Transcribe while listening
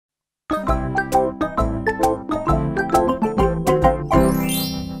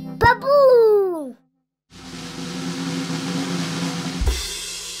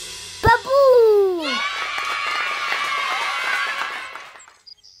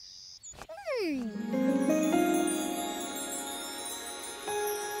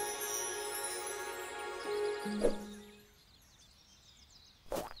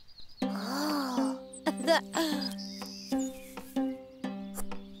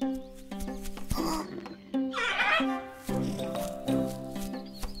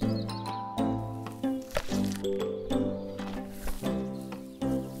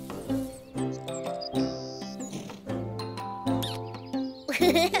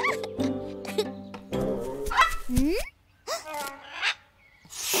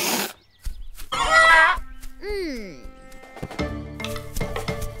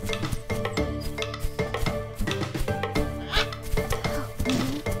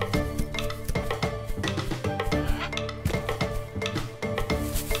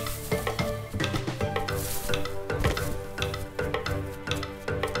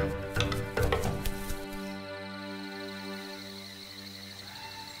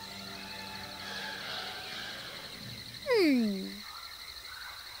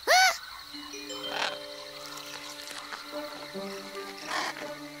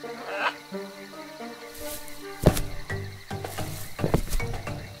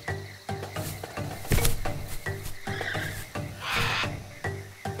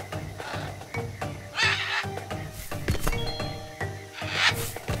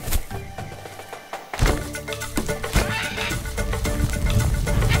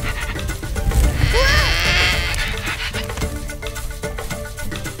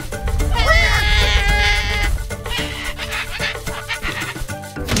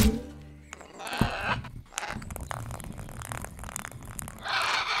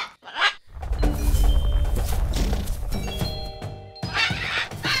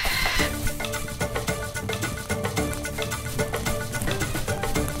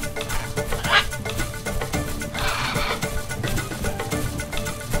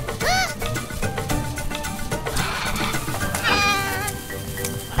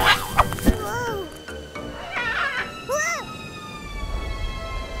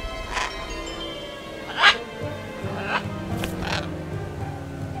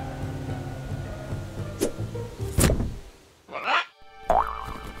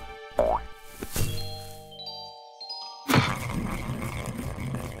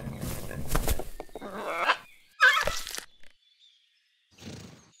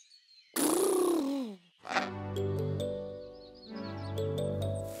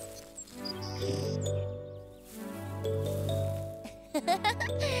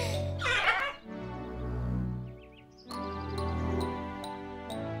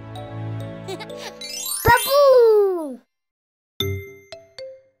Baboo!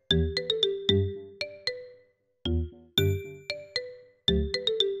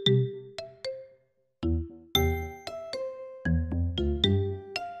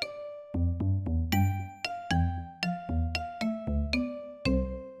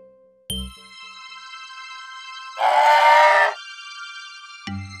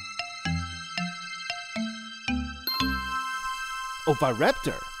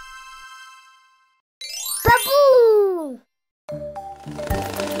 Oviraptor. Baboo!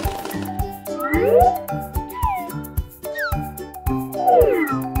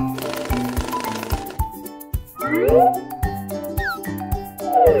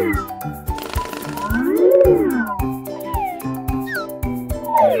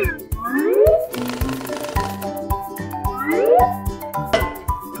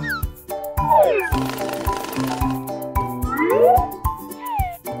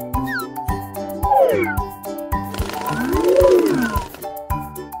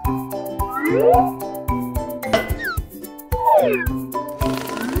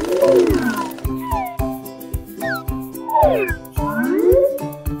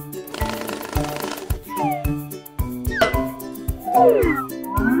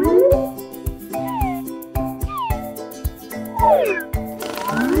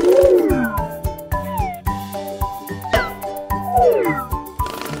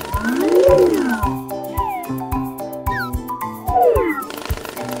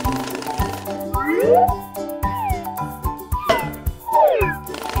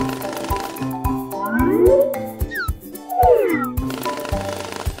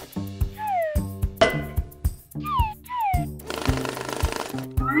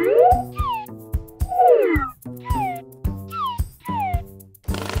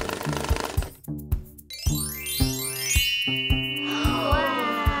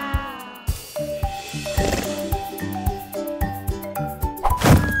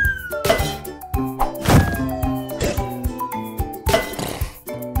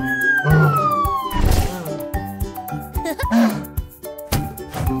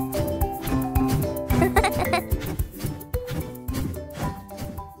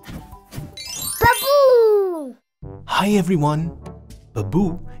 Hi everyone!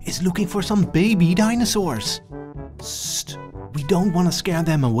 Baboo is looking for some baby dinosaurs. Shh, we don't want to scare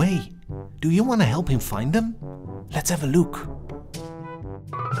them away. Do you want to help him find them? Let's have a look.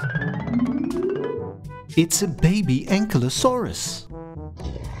 It's a baby Ankylosaurus.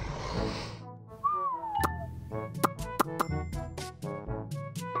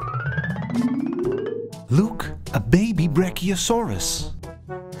 Look, a baby Brachiosaurus.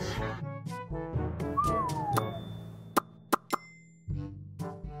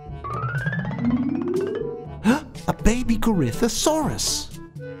 A baby Ornithosaurus.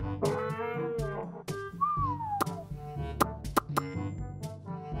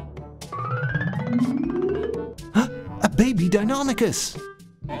 A baby Deinonychus.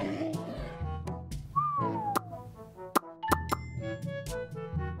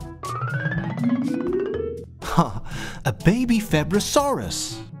 A baby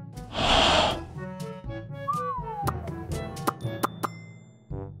Parasaurolophus.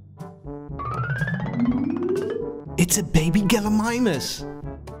 It's a baby Gallimimus.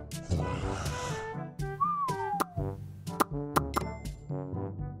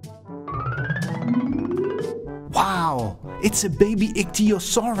 Wow, it's a baby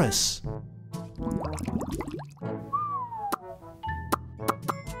Ichtyosaurus.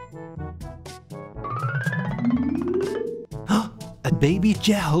 A baby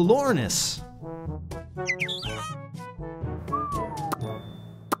Jeholornis.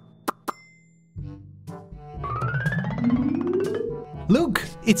 Look,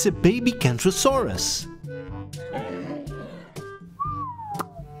 it's a baby Cantrosaurus.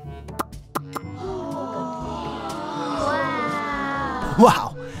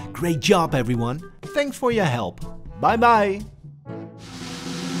 Wow, great job everyone. Thanks for your help. Bye bye.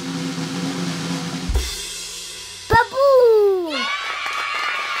 Baboo!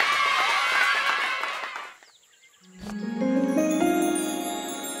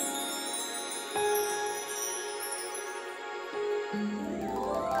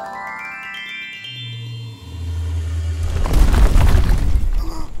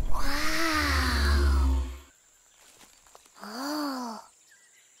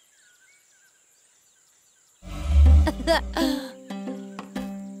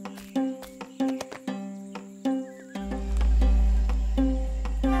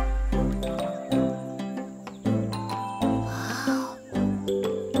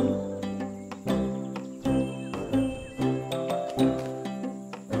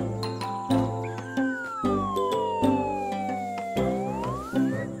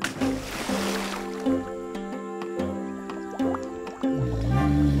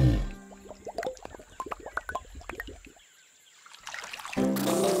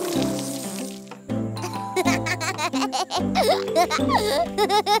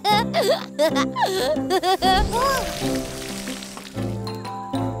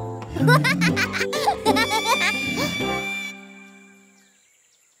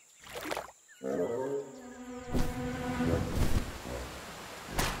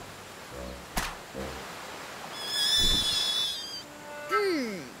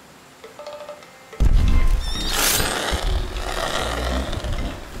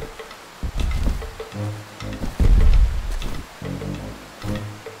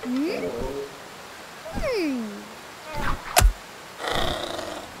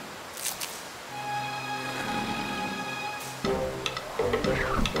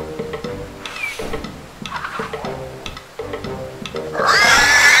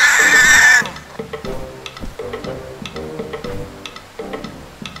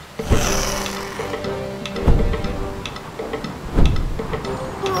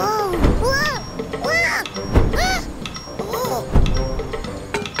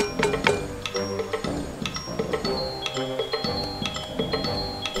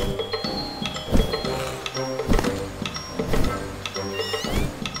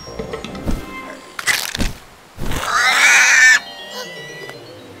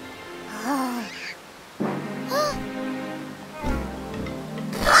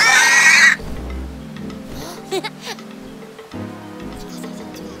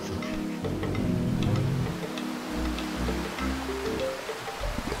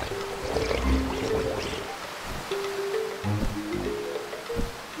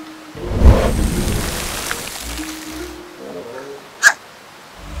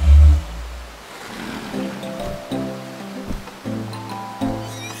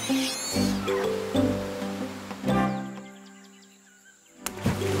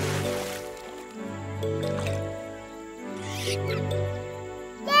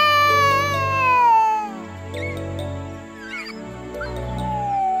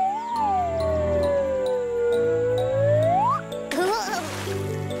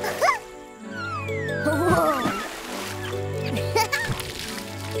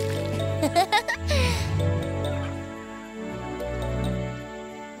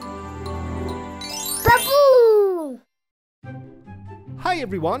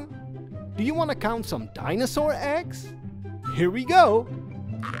 everyone! Do you want to count some dinosaur eggs? Here we go!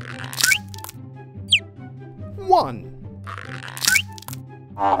 1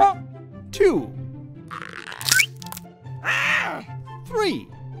 2 3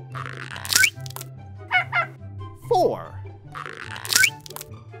 4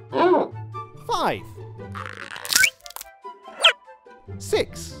 5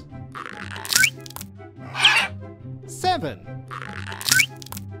 6 7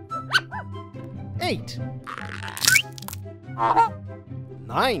 8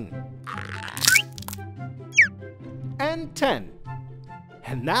 9 and 10.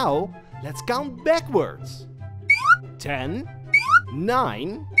 And now let's count backwards. 10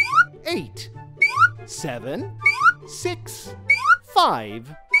 9 8 7 6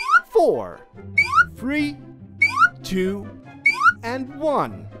 5 4 3 2 and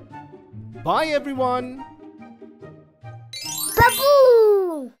 1. Bye everyone!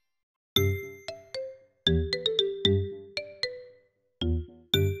 Baboo!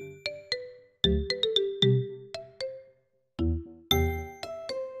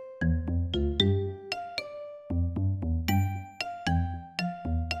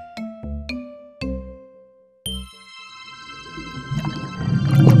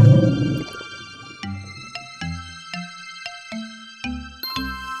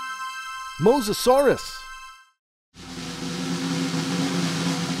 Mosasaurus.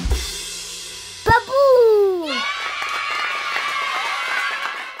 Baboo!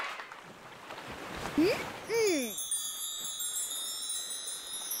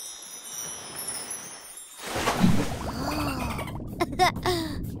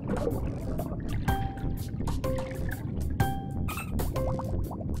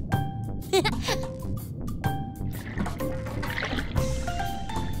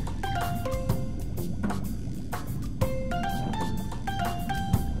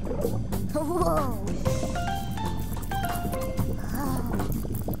 Whoa!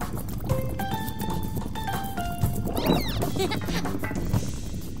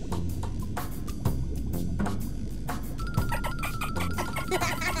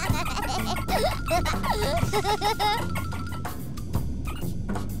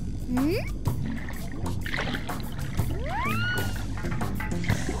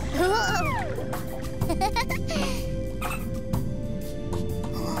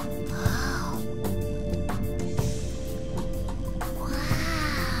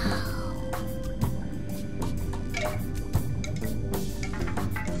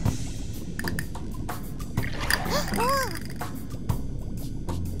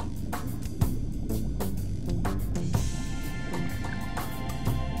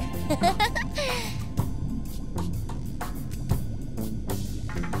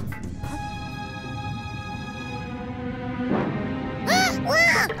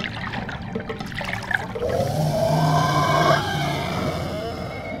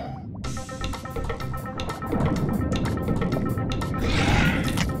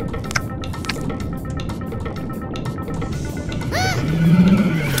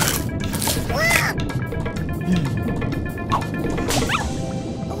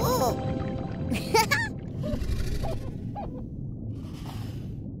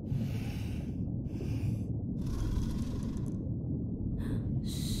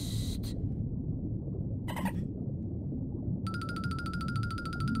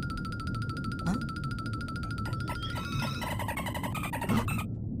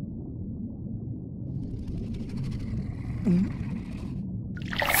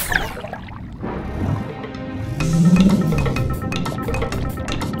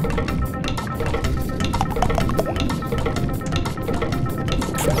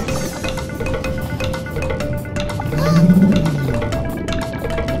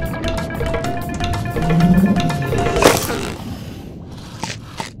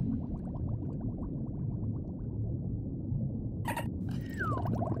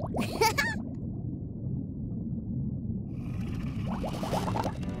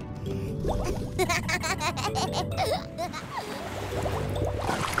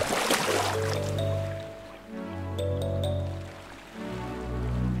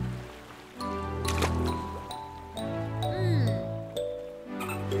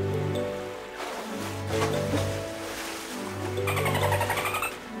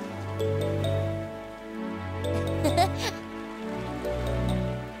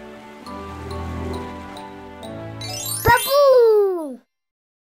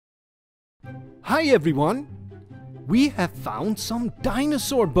 Hi everyone! We have found some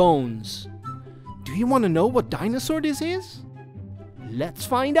dinosaur bones. Do you want to know what dinosaur this is? Let's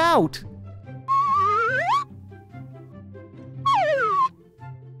find out!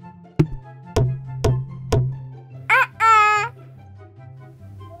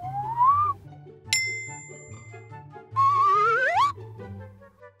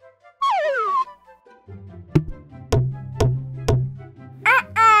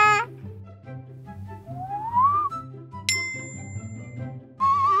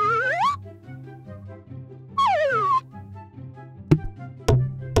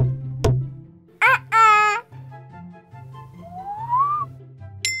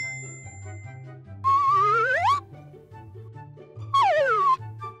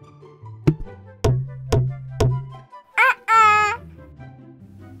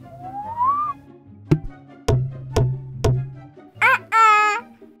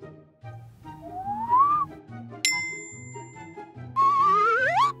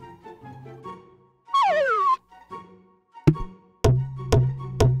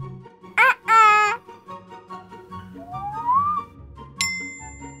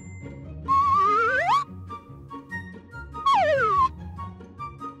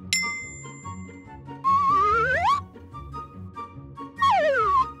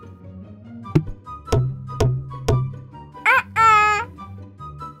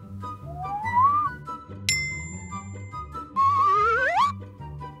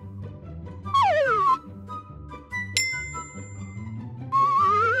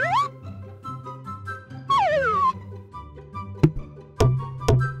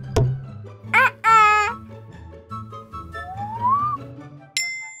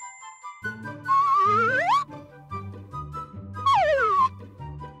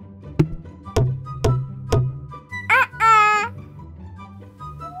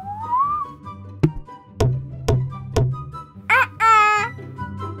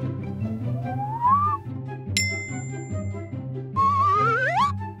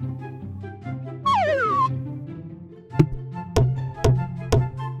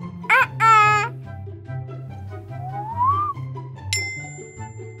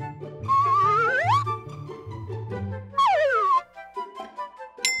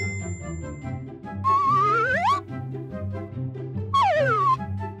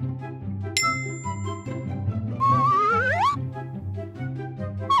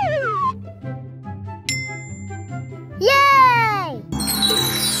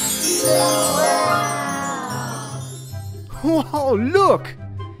 Whoa, look!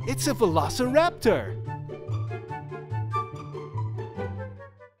 It's a Velociraptor!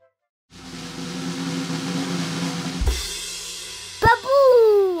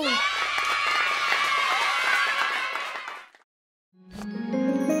 Baboo!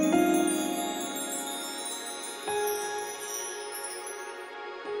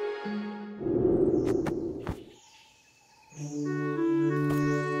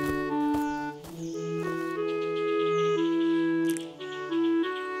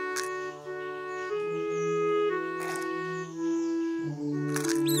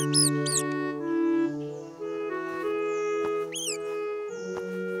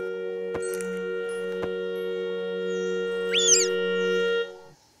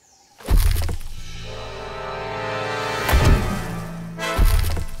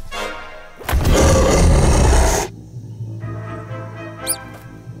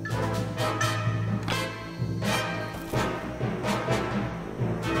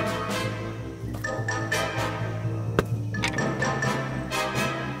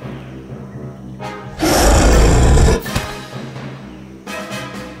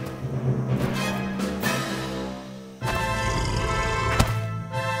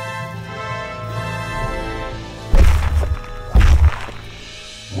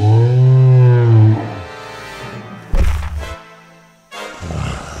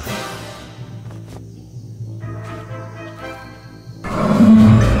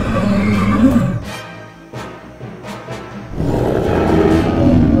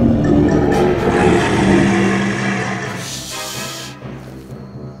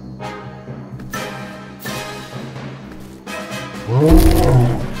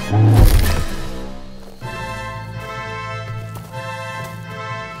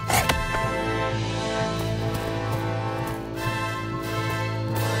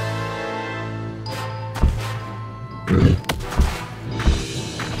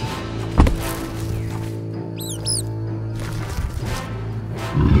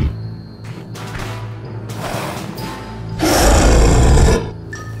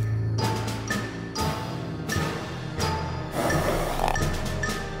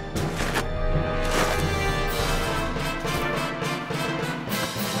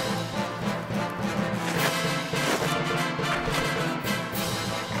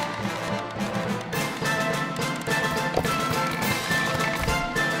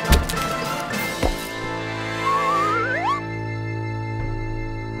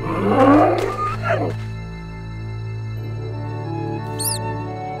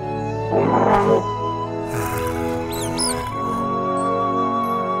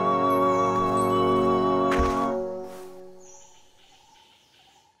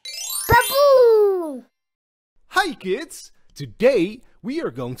 Baboo! Hi kids! Today we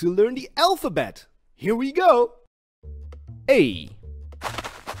are going to learn the alphabet. Here we go! A.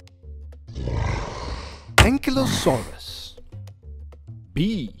 Ankylosaurus.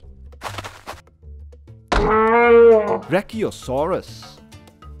 B. Brachiosaurus.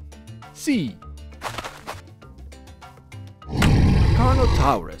 C.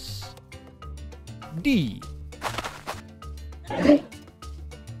 Carnotaurus. D.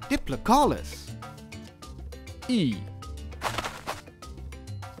 Diplodocus. E.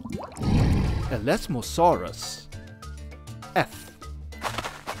 Elasmosaurus. F.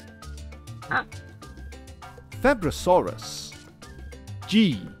 Fabrasaurus.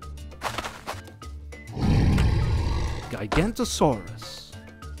 G. Gigantosaurus.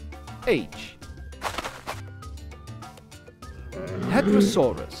 H.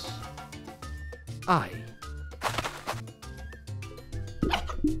 Hadrosaurus. I.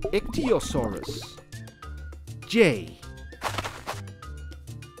 Ichtyosaurus. J.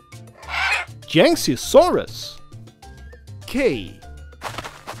 Janxiosaurus. K.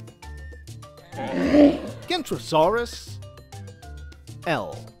 Kentrosaurus.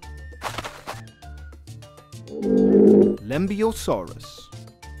 L. Lambiosaurus.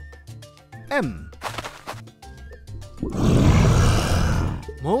 M.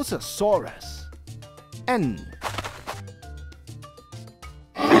 Mosasaurus. N.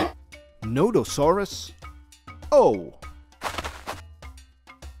 Nodosaurus. O.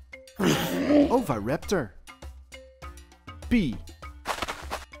 Oviraptor. P.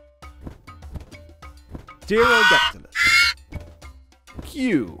 Pterodactylus.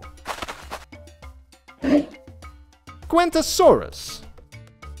 Q. Quintosaurus.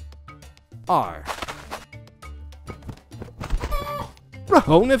 R.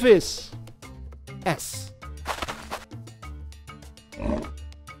 Brachiosaurus. S.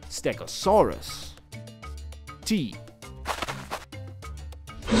 Stegosaurus. T.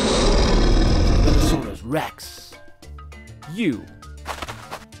 Dinosaurus Rex. U.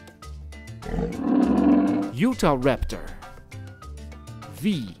 Utahraptor.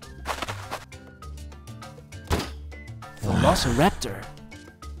 V. Velociraptor.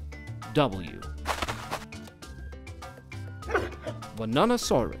 W.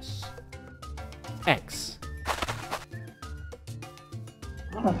 Mosasaurus. X.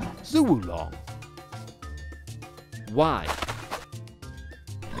 Zulong. Y.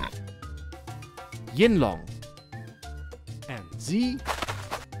 Yinlong. And Z.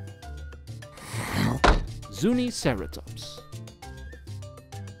 Zuniceratops.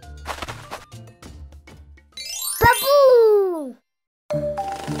 Baboo!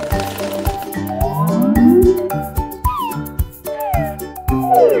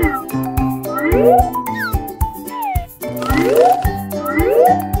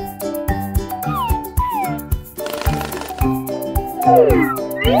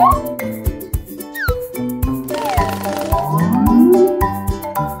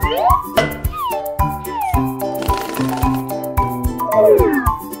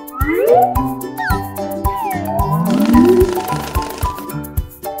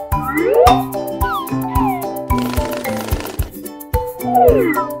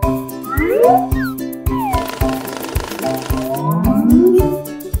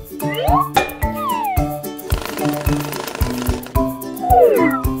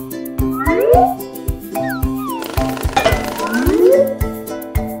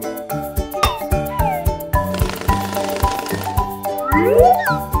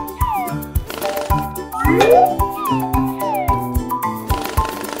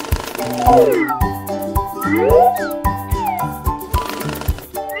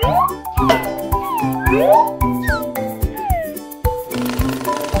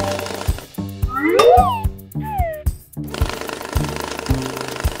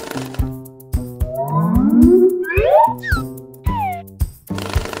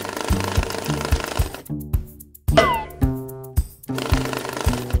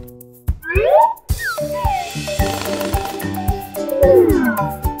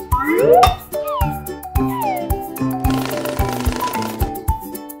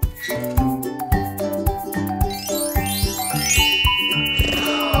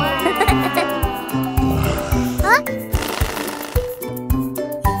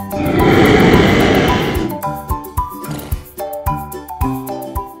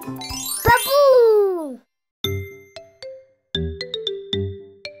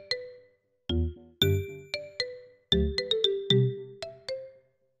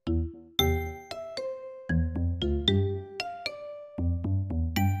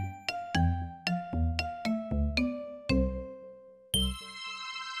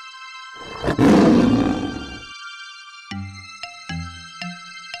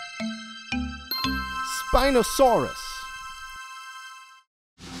 Spinosaurus.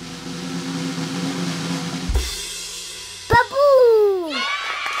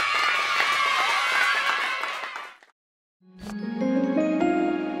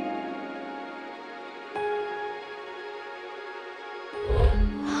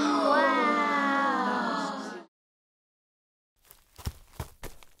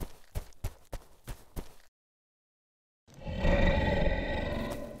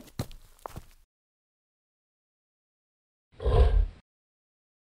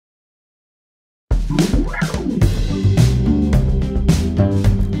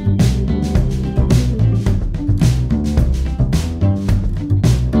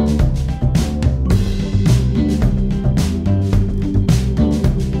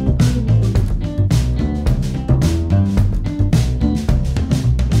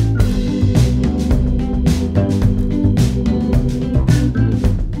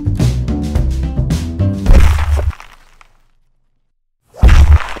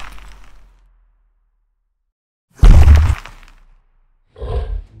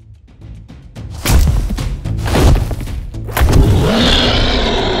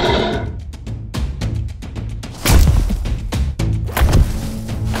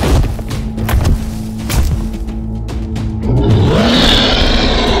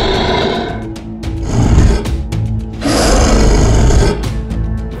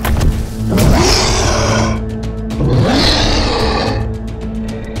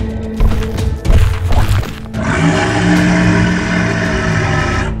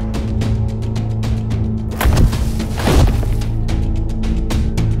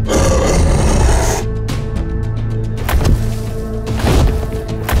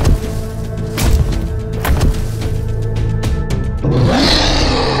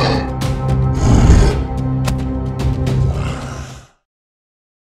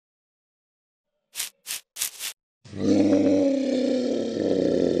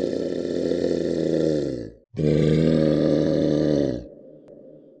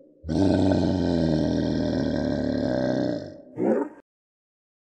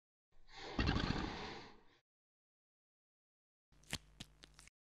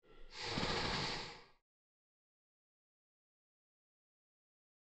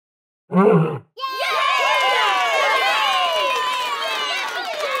 Baboo!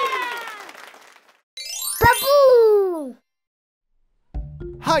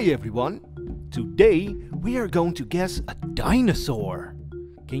 Hi everyone! Today we are going to guess a dinosaur.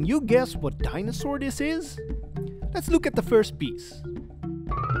 Can you guess what dinosaur this is? Let's look at the first piece.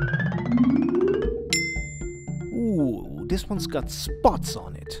 Ooh, this one's got spots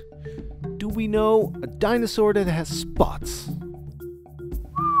on it. Do we know a dinosaur that has spots?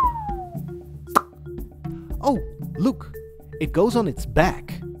 Oh, look! It goes on its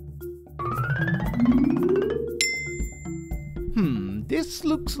back. This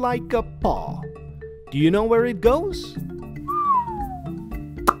looks like a paw. Do you know where it goes?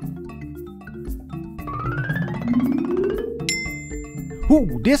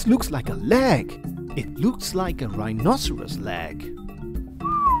 Ooh, this looks like a leg. It looks like a rhinoceros leg.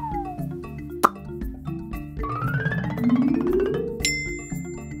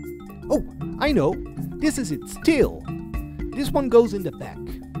 Oh, I know. This is its tail. This one goes in the back.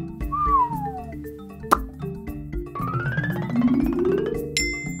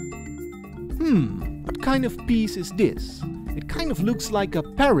 What kind of piece is this? It kind of looks like a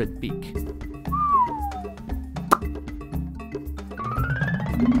parrot beak.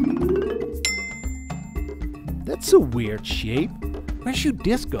 That's a weird shape. Where should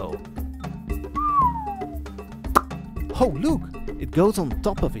this go? Oh, look! It goes on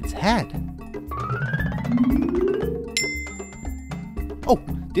top of its head. Oh,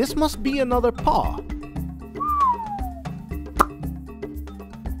 this must be another paw.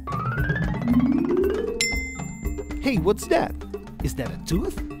 Hey, what's that? Is that a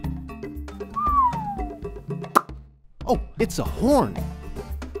tooth? Oh, it's a horn.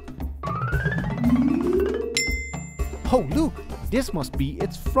 Oh, look, this must be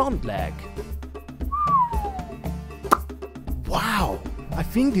its front leg. Wow, I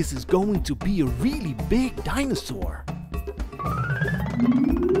think this is going to be a really big dinosaur.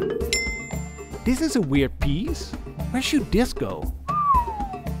 This is a weird piece. Where should this go?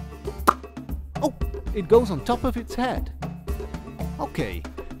 Oh, it goes on top of its head. Okay,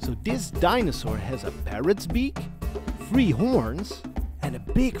 so this dinosaur has a parrot's beak, 3 horns, and a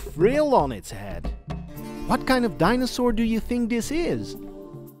big frill on its head. What kind of dinosaur do you think this is?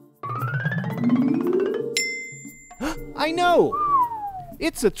 I know!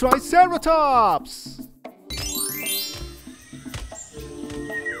 It's a Triceratops!